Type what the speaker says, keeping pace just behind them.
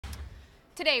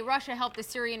Today, Russia helped the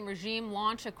Syrian regime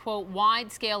launch a, quote,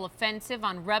 wide-scale offensive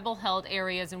on rebel-held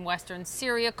areas in western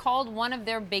Syria, called one of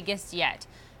their biggest yet.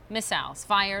 Missiles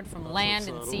fired from land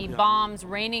and sea, bombs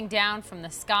raining down from the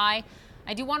sky.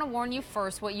 I do want to warn you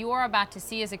first, what you are about to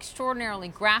see is extraordinarily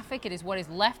graphic. It is what is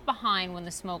left behind when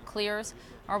the smoke clears.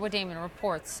 Arwa Damon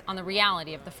reports on the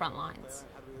reality of the front lines.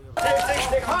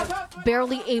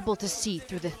 Barely able to see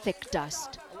through the thick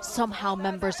dust, somehow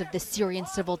members of the Syrian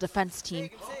Civil Defense Team,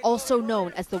 also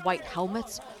known as the White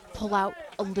Helmets, pull out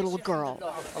a little girl.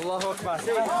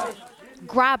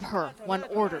 Grab her, one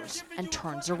orders, and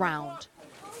turns around.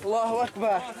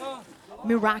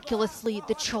 Miraculously,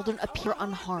 the children appear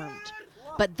unharmed.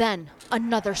 But then,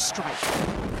 another strike.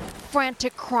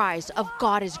 Frantic cries of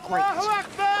 "God is great."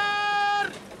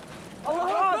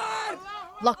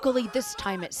 Luckily, this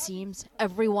time it seems,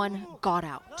 everyone got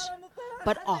out,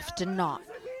 but often not.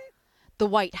 The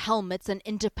White Helmets, an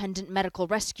independent medical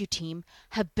rescue team,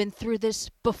 have been through this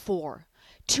before,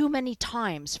 too many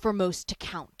times for most to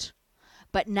count.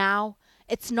 But now,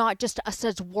 it's not just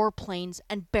Assad's warplanes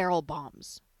and barrel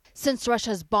bombs. Since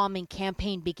Russia's bombing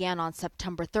campaign began on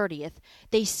September 30th,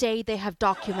 they say they have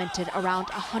documented around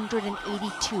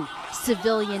 182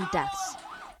 civilian deaths,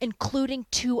 including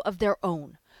 2 of their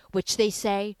own, which they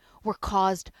say were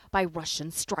caused by Russian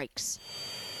strikes.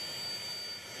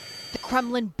 The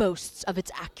Kremlin boasts of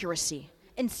its accuracy,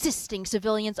 insisting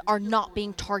civilians are not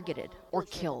being targeted or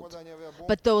killed.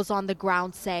 But those on the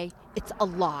ground say it's a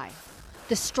lie.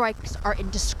 The strikes are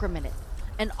indiscriminate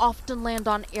and often land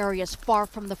on areas far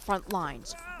from the front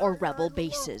lines or rebel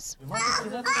bases.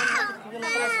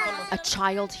 A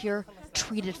child here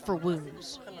treated for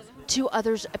wounds. 2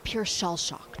 others appear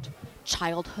shell-shocked.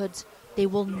 Childhoods they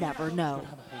will never know.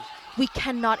 We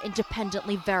cannot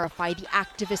independently verify the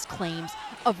activist claims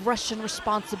of Russian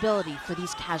responsibility for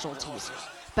these casualties.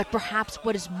 But perhaps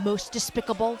what is most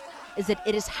despicable is that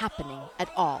it is happening at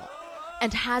all,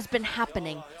 and has been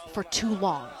happening for too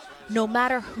long, no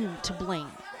matter whom to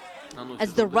blame.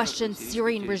 As the Russian,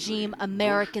 Syrian regime,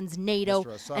 Americans, NATO,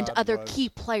 and other key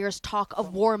players talk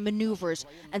of war maneuvers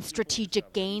and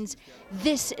strategic gains,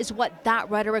 this is what that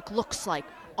rhetoric looks like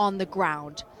on the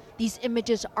ground. These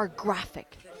images are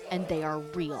graphic, and they are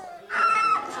real.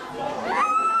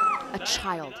 A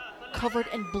child covered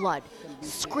in blood,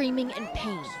 screaming in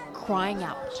pain, crying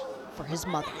out for his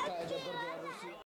mother.